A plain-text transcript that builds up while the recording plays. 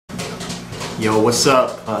Yo, what's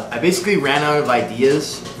up? I basically ran out of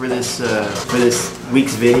ideas for this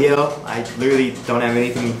week's video. I literally don't have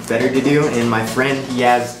anything better to do, and my friend, he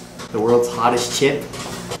has the world's hottest chip.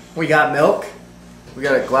 We got milk. We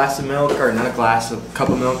got a glass of milk, or not a glass, a cup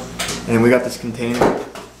of milk, and we got this container.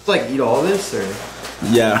 It's like eat all this, or?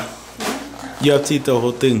 Yeah. You have to eat the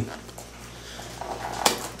whole thing.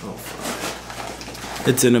 Oh, fuck.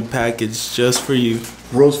 It's in a package just for you.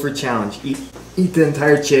 Rules for challenge: eat the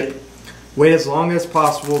entire chip. Wait as long as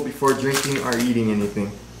possible before drinking or eating anything.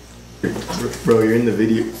 Bro, you're in the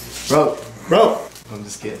video. Bro. I'm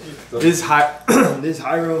just kidding. This is this is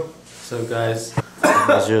Hyro. What's up, guys?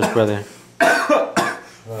 How's yours, brother?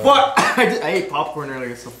 Fuck! I ate popcorn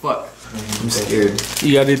earlier, so fuck. I'm scared.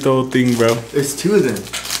 You gotta eat the whole thing, bro. There's two of them.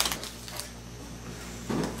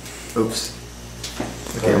 Oops.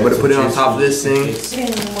 Okay, I'm gonna put it on top of this thing.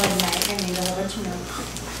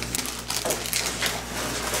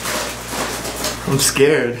 I'm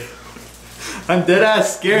scared. I'm dead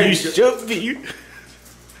ass scared. You should be.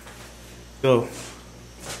 Go.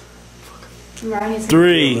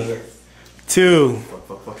 3, 2,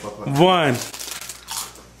 1.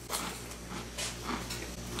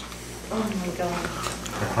 Oh my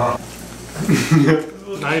god.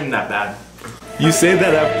 Not even that bad. You say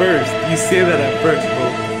that at first. You say that at first,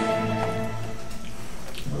 bro.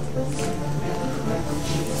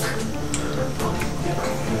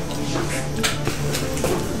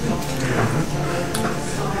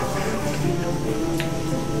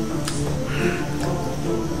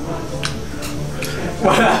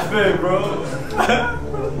 What happened, bro?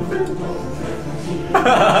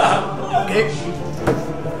 Okay.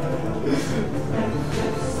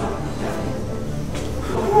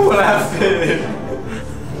 What happened?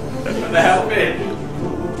 What happened?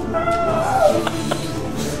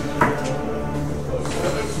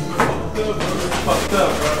 Fucked up,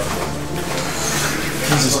 bro.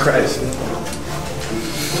 Jesus Christ.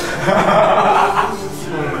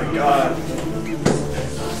 Oh my god.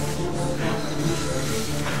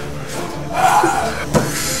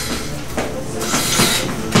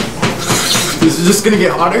 This is just gonna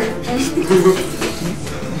get hotter.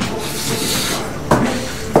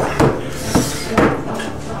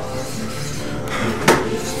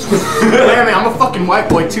 Damn it, I'm a fucking white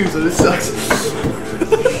boy too, so this sucks.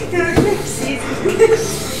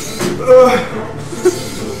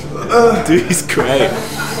 Dude, he's crying.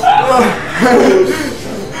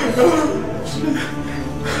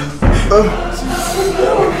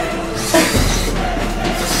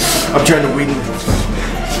 I'm trying to weaken.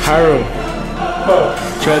 Hyro,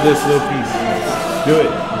 try this little piece. Do it,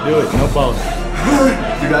 no balls.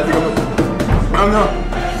 You got to go. I don't know.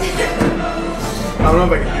 I don't know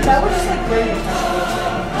if I can do That was just like great.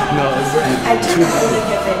 No, it's I just really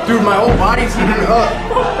give it. Dude, my whole body's heating up.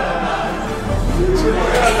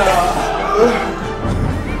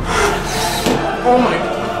 Oh my.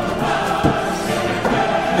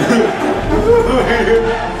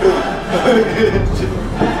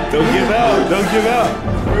 Don't give out, don't give out.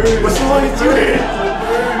 What's the longest you did?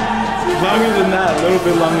 Longer than that, a little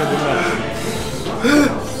bit longer than that.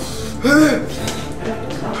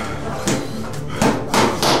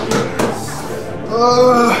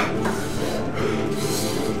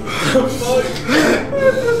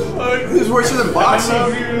 This is worse than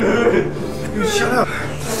boxing. Dude, shut up.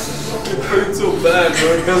 It hurts so bad, bro.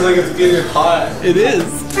 It feels like it's getting hot. It is.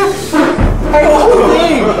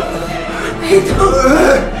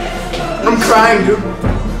 I'm crying, dude.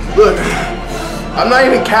 Look, I'm not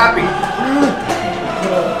even capping.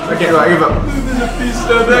 I can't go, I give up. There's a piece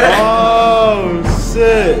down there. Oh,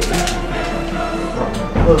 shit.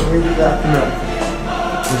 Look, maybe that. No.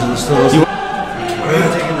 Are you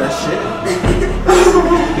taking that shit?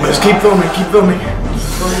 Just keep filming, keep filming.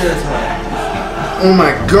 Oh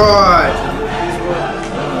my god.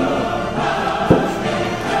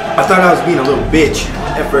 I thought I was being a little bitch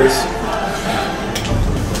at first.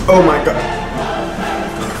 Oh my god.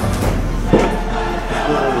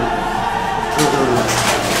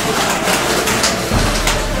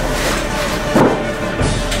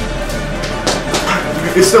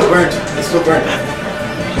 It's still burnt. It's still burnt.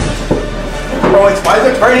 Bro, why is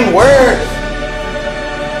it burning worse?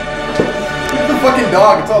 Look at the fucking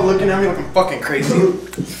dog. It's all looking at me like I'm fucking crazy.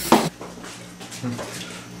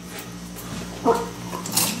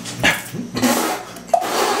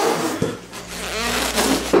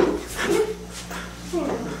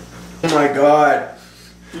 Oh my god.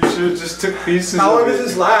 You should have just took pieces. How long does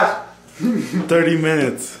this last? 30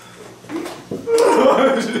 minutes.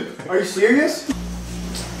 Are you serious?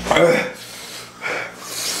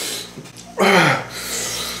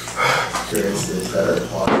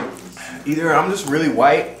 either I'm just really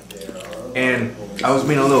white and I was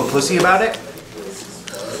being a little pussy about it,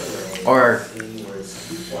 or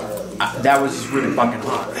that was just really fucking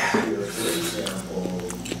hot.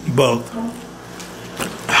 Both.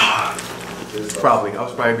 Probably. I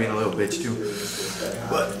was probably being a little bitch too.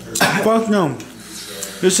 But Fuck no.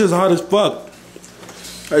 This is hot as fuck.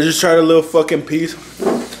 I just tried a little fucking piece.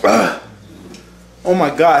 Oh my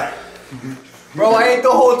god. bro, I ate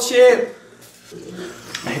the whole chip.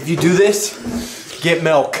 If you do this, get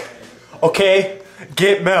milk. Okay?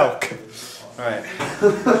 Get milk. Alright.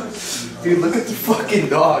 Dude, look at the fucking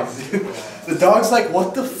dogs, dude. The dog's like,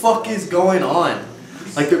 what the fuck is going on?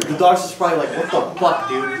 Like, the dog's just probably like, what the fuck,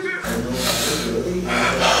 dude?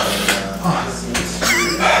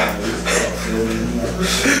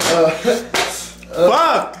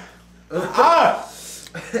 Fuck! Ah!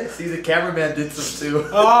 See, the cameraman did some too.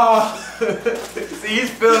 Ah! See, he's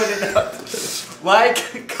filling it up.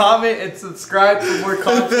 Like, comment, and subscribe for more It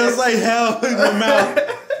content. feels like hell in my mouth.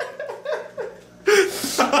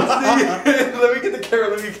 Let me get the camera,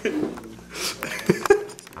 let me get...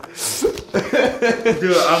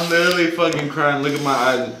 Dude, I'm literally fucking crying. Look at my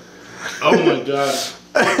eyes. Oh my god.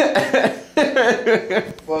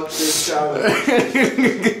 Fuck this challenge.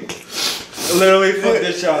 Literally, fuck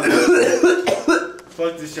this challenge.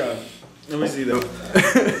 Fuck this challenge. Let me see though.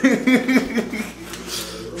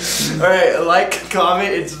 Alright, like,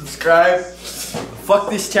 comment, and subscribe. Fuck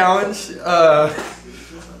this challenge.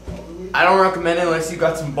 I don't recommend it unless you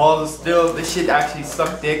got some balls still. This shit actually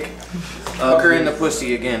suck dick. Fuck her in the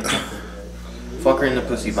pussy again. Fuck her in the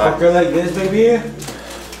pussy, bye. Fuck her like this, baby.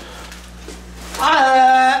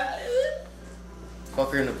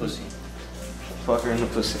 Fuck her in the pussy. Fuck her in the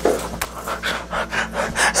pussy.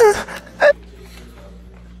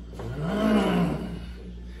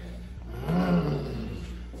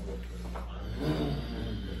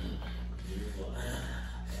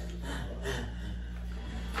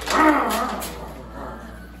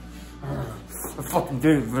 Fucking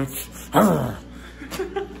dude, bitch.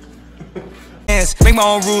 Make my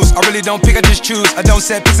own rules. I really don't pick, I just choose. I don't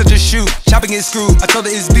set picks, I just shoot. Shopping is screwed. I told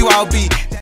her it's BYOB.